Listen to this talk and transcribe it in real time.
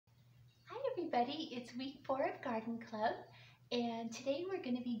everybody, it's week 4 of Garden Club, and today we're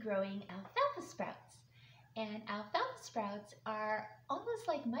going to be growing alfalfa sprouts. And alfalfa sprouts are almost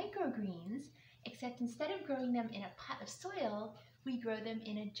like microgreens, except instead of growing them in a pot of soil, we grow them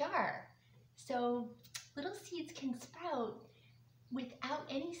in a jar. So little seeds can sprout without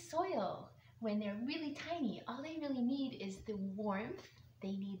any soil when they're really tiny. All they really need is the warmth,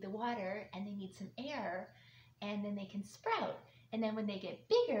 they need the water, and they need some air, and then they can sprout. And then when they get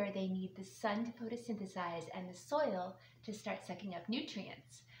bigger, they need the sun to photosynthesize and the soil to start sucking up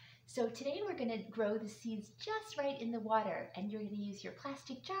nutrients. So today we're going to grow the seeds just right in the water, and you're going to use your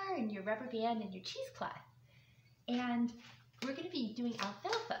plastic jar and your rubber band and your cheesecloth. And we're going to be doing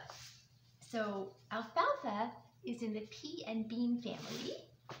alfalfa. So alfalfa is in the pea and bean family,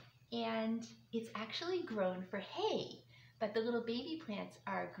 and it's actually grown for hay, but the little baby plants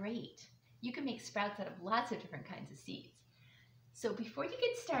are great. You can make sprouts out of lots of different kinds of seeds. So before you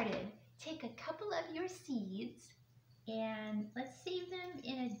get started, take a couple of your seeds and let's save them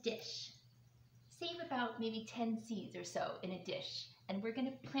in a dish. Save about maybe 10 seeds or so in a dish, and we're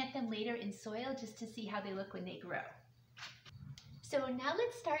going to plant them later in soil just to see how they look when they grow. So now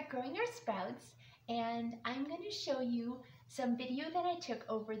let's start growing our sprouts, and I'm going to show you some video that I took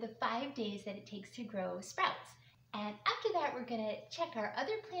over the 5 days that it takes to grow sprouts. And after that, we're going to check our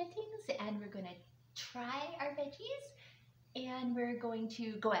other plantings, and we're going to try our veggies, and we're going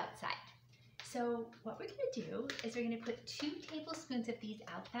to go outside. So what we're going to do is we're going to put 2 tablespoons of these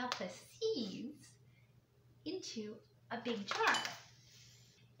alfalfa seeds into a big jar.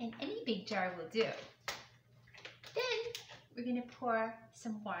 And any big jar will do. Then we're going to pour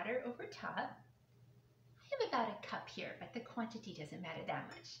some water over top. I have about a cup here, but the quantity doesn't matter that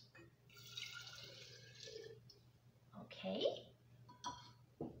much. Okay.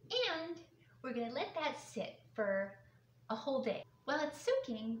 And we're going to let that sit for a whole day. While it's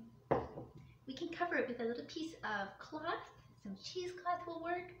soaking, we can cover it with a little piece of cloth. Some cheesecloth will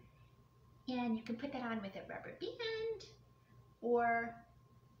work, and you can put that on with a rubber band or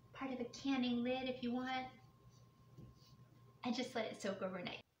part of a canning lid if you want, and just let it soak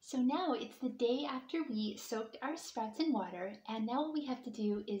overnight. So now it's the day after we soaked our sprouts in water, and now what we have to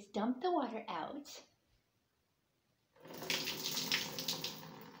do is dump the water out.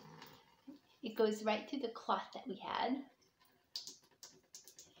 It goes right through the cloth that we had.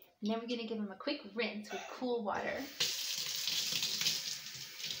 And then we're going to give them a quick rinse with cool water.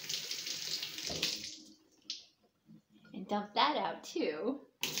 And dump that out too.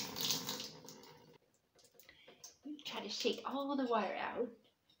 Try to shake all the water out.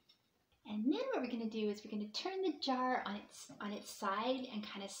 And then what we're going to do is we're going to turn the jar on its side and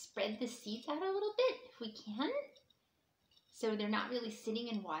kind of spread the seeds out a little bit if we can, so they're not really sitting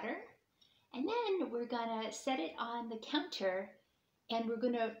in water. And then we're going to set it on the counter, and we're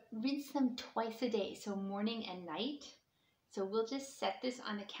going to rinse them twice a day, so morning and night. So we'll just set this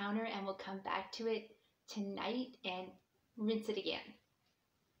on the counter and we'll come back to it tonight and rinse it again.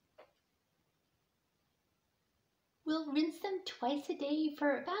 We'll rinse them twice a day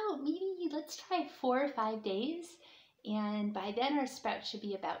for about maybe, let's try 4 or 5 days. And by then our sprouts should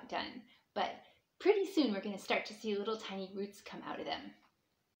be about done. But pretty soon we're going to start to see little tiny roots come out of them.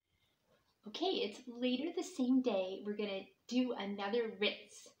 Okay, it's later the same day. We're going to do another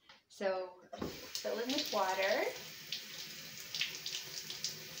rinse. So fill it with water.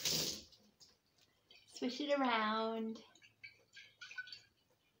 Swish it around.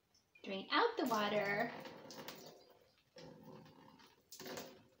 Drain out the water.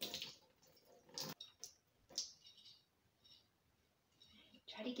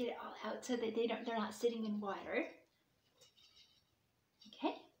 Try to get it all out so that they're not sitting in water.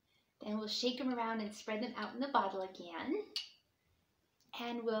 Okay. Then we'll shake them around and spread them out in the bottle again.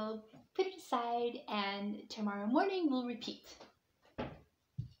 And we'll put it aside, and tomorrow morning we'll repeat.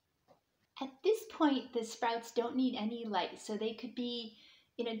 At this point, the sprouts don't need any light, so they could be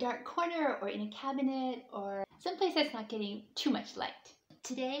in a dark corner or in a cabinet or someplace that's not getting too much light.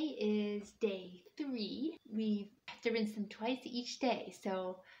 Today is day 3. We have to rinse them twice each day,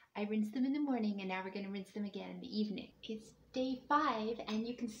 so I rinsed them in the morning, and now we're going to rinse them again in the evening. It's day 5, and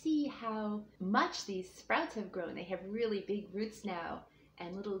you can see how much these sprouts have grown. They have really big roots now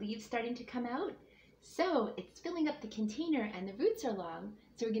and little leaves starting to come out. So it's filling up the container and the roots are long.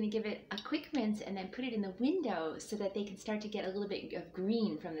 So we're going to give it a quick rinse and then put it in the window so that they can start to get a little bit of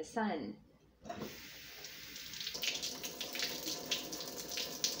green from the sun.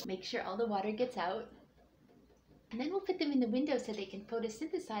 Make sure all the water gets out. And then we'll put them in the window so they can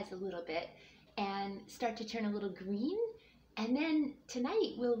photosynthesize a little bit and start to turn a little green. And then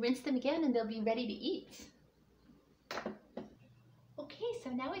tonight we'll rinse them again and they'll be ready to eat. Okay, so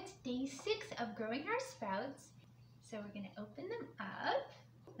now it's day 6 of growing our sprouts. So we're going to open them up.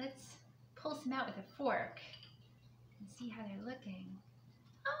 Let's pull some out with a fork and see how they're looking.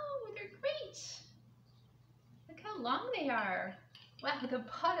 Oh, they're great. Look how long they are. Wow, the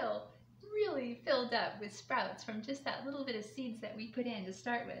bottle really filled up with sprouts from just that little bit of seeds that we put in to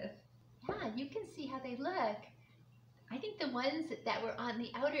start with. Yeah, you can see how they look. I think the ones that were on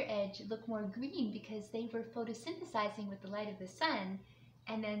the outer edge look more green because they were photosynthesizing with the light of the sun.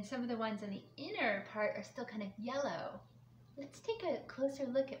 And then some of the ones on the inner part are still kind of yellow. Let's take a closer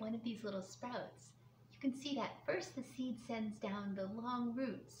look at one of these little sprouts. You can see that first the seed sends down the long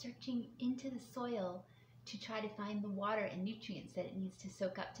roots, searching into the soil to try to find the water and nutrients that it needs to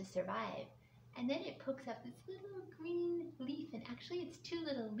soak up to survive. And then it pokes up this little green leaf, and actually it's 2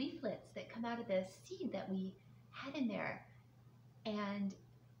 little leaflets that come out of the seed that we had in there. And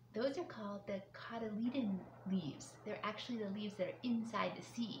those are called the cotyledon leaves. They're actually the leaves that are inside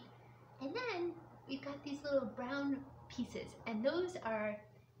the seed. And then we've got these little brown pieces, and those are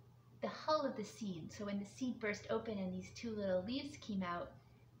the hull of the seed. So when the seed burst open and these 2 little leaves came out,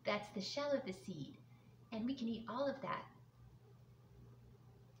 that's the shell of the seed. And we can eat all of that.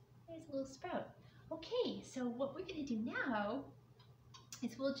 There's a little sprout. Okay, so what we're going to do now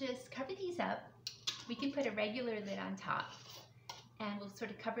is we'll just cover these up. We can put a regular lid on top, and we'll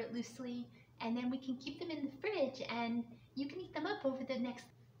sort of cover it loosely, and then we can keep them in the fridge, and you can eat them up over the next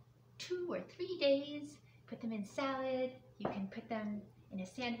 2 or 3 days. Put them in salad. You can put them in a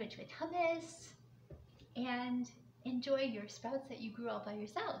sandwich with hummus, and enjoy your sprouts that you grew all by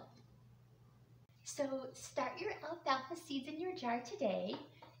yourself. So start your alfalfa seeds in your jar today,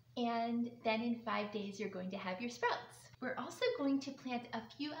 and then in 5 days you're going to have your sprouts. We're also going to plant a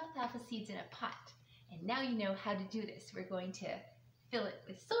few alfalfa seeds in a pot, and now you know how to do this. We're going to fill it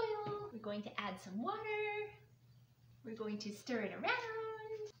with soil, we're going to add some water, we're going to stir it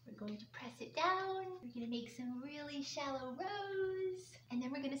around, we're going to press it down, we're going to make some really shallow rows, and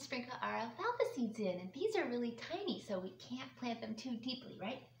then we're going to sprinkle our alfalfa seeds in. And these are really tiny, so we can't plant them too deeply,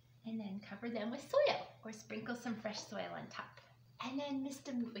 right? And then cover them with soil, or sprinkle some fresh soil on top. And then mist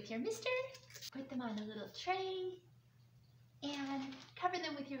them with your mister, put them on a little tray, and cover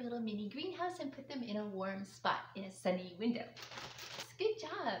them with your little mini greenhouse and put them in a warm spot in a sunny window. Good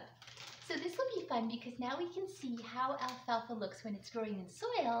job! So this will be fun because now we can see how alfalfa looks when it's growing in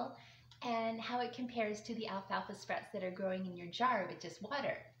soil and how it compares to the alfalfa sprouts that are growing in your jar with just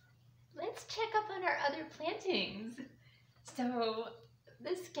water. Let's check up on our other plantings. So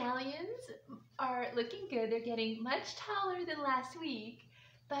the scallions are looking good. They're getting much taller than last week,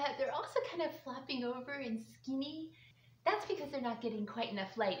 but they're also kind of flopping over and skinny. That's because they're not getting quite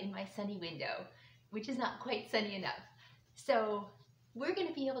enough light in my sunny window, which is not quite sunny enough. So we're going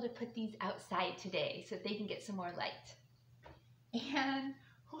to be able to put these outside today so they can get some more light. And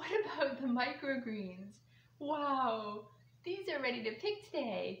what about the microgreens? Wow, these are ready to pick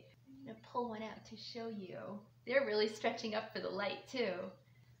today. I'm going to pull one out to show you. They're really stretching up for the light too.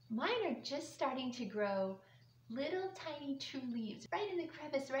 Mine are just starting to grow little tiny true leaves. Right in the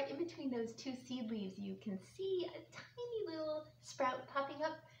crevice, right in between those 2 seed leaves, you can see a tiny little sprout popping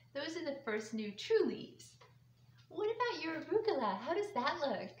up. Those are the first new true leaves. What about your arugula? How does that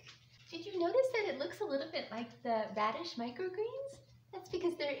look? Did you notice that it looks a little bit like the radish microgreens? That's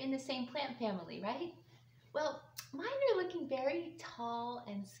because they're in the same plant family, right? Well, mine are looking very tall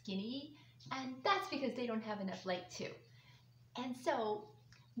and skinny, and that's because they don't have enough light too. And so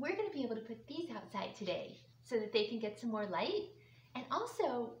we're going to be able to put these outside today so that they can get some more light. And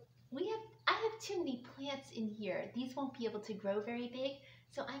also, I have too many plants in here. These won't be able to grow very big,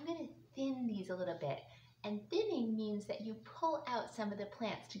 so I'm going to thin these a little bit. And thinning means that you pull out some of the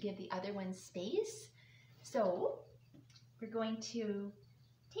plants to give the other ones space. So we're going to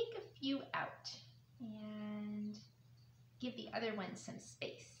take a few out and give the other ones some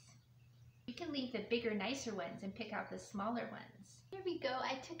space. You can leave the bigger, nicer ones and pick out the smaller ones. Here we go.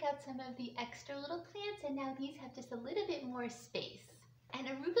 I took out some of the extra little plants, and now these have just a little bit more space. And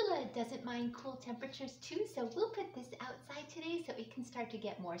arugula doesn't mind cool temperatures too, so we'll put this outside today so it can start to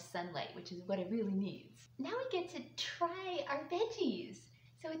get more sunlight, which is what it really needs. Now we get to try our veggies.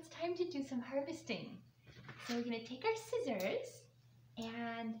 So it's time to do some harvesting. So we're going to take our scissors,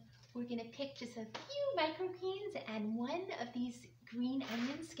 and we're going to pick just a few microgreens and one of these green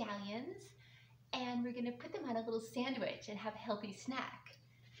onion scallions, and we're going to put them on a little sandwich and have a healthy snack.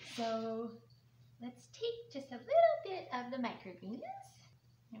 So let's take just a little bit of the microgreens.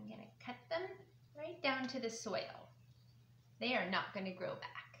 I'm going to cut them right down to the soil. They are not going to grow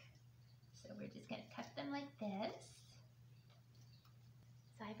back. So we're just going to cut them like this.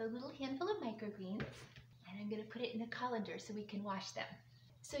 So I have a little handful of microgreens, and I'm going to put it in a colander so we can wash them.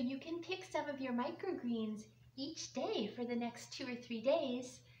 So you can pick some of your microgreens each day for the next 2 or 3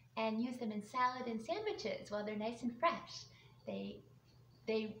 days and use them in salad and sandwiches while they're nice and fresh.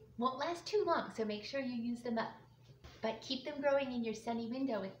 They won't last too long, so make sure you use them up. But keep them growing in your sunny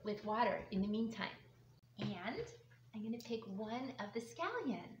window with water in the meantime. And I'm going to pick one of the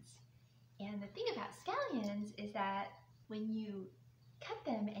scallions. And the thing about scallions is that when you cut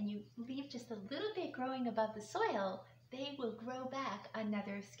them and you leave just a little bit growing above the soil, they will grow back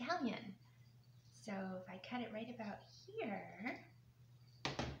another scallion. So if I cut it right about here,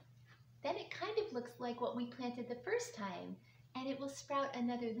 then it kind of looks like what we planted the first time, and it will sprout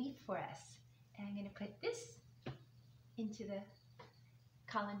another leaf for us. And I'm going to put this into the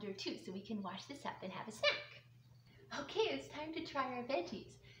colander too, so we can wash this up and have a snack. Okay, it's time to try our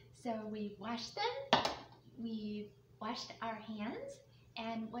veggies. So we washed them, we washed our hands,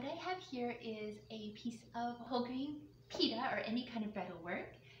 and what I have here is a piece of whole grain pita, or any kind of bread will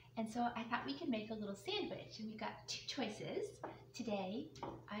work. And so I thought we could make a little sandwich, and we've got 2 choices. Today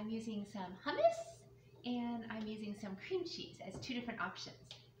I'm using some hummus and I'm using some cream cheese as 2 different options.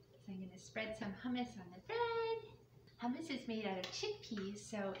 So I'm going to spread some hummus on the bread. Hummus is made out of chickpeas,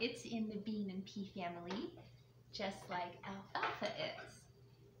 so it's in the bean and pea family, just like alfalfa is.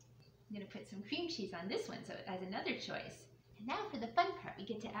 I'm going to put some cream cheese on this one, so as another choice. And now for the fun part, we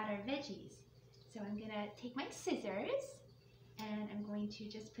get to add our veggies. So I'm going to take my scissors and I'm going to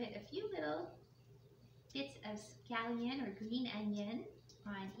just put a few little bits of scallion or green onion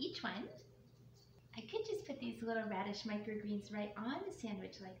on each one. I could just put these little radish microgreens right on the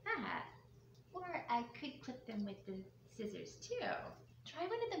sandwich like that, or I could clip them with the scissors too. Try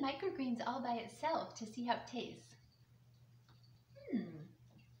one of the microgreens all by itself to see how it tastes.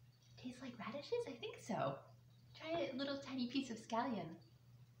 Tastes like radishes? I think so. Try a little tiny piece of scallion.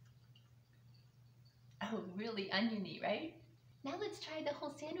 Oh, really oniony, right? Now let's try the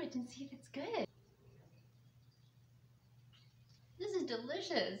whole sandwich and see if it's good. This is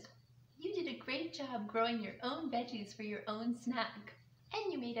delicious. You did a great job growing your own veggies for your own snack.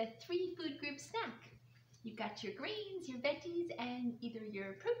 And you made a 3 food group snack. You've got your grains, your veggies, and either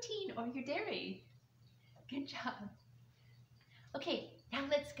your protein or your dairy. Good job. Okay, now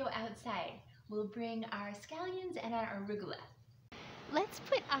let's go outside. We'll bring our scallions and our arugula. Let's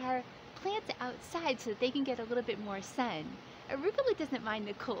put our plants outside so that they can get a little bit more sun. Arugula doesn't mind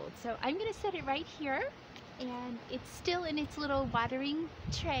the cold, so I'm going to set it right here, and it's still in its little watering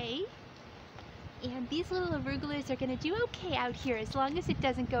tray. And these little arugulas are going to do okay out here as long as it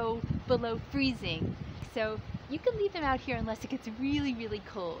doesn't go below freezing. So you can leave them out here unless it gets really, really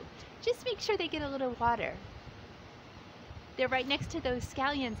cold. Just make sure they get a little water. They're right next to those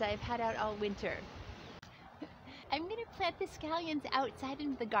scallions I've had out all winter. I'm going to plant the scallions outside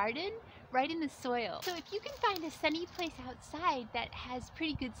in the garden, right in the soil. So if you can find a sunny place outside that has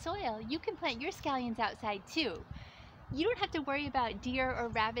pretty good soil, you can plant your scallions outside too. You don't have to worry about deer or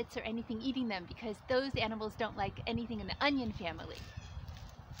rabbits or anything eating them, because those animals don't like anything in the onion family.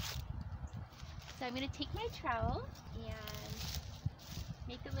 So I'm going to take my trowel and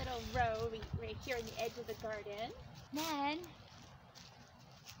make a little row right here on the edge of the garden. Then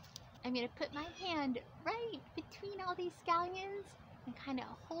I'm going to put my hand right between all these scallions and kind of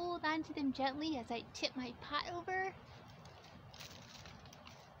hold onto them gently as I tip my pot over.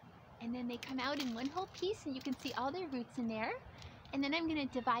 And then they come out in one whole piece, and you can see all their roots in there. And then I'm going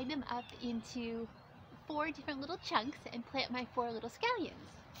to divide them up into 4 different little chunks and plant my 4 little scallions.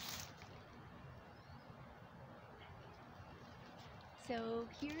 So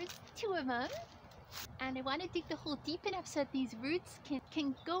here's 2 of them. And I want to dig the hole deep enough so that these roots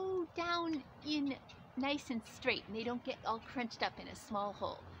can go down in nice and straight, and they don't get all crunched up in a small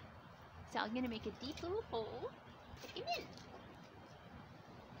hole. So I'm going to make a deep little hole, put them in.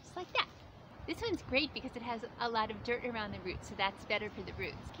 Just like that. This one's great because it has a lot of dirt around the roots, so that's better for the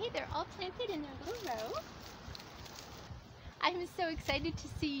roots. Okay, they're all planted in their little row. I'm so excited to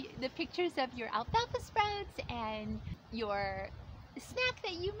see the pictures of your alfalfa sprouts and your snack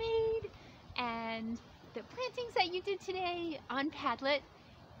that you made and the plantings that you did today on Padlet.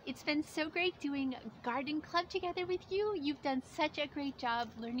 It's been so great doing garden club together with you. You've done such a great job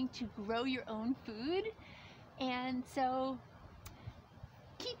learning to grow your own food, and so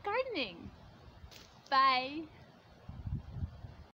keep gardening. Bye.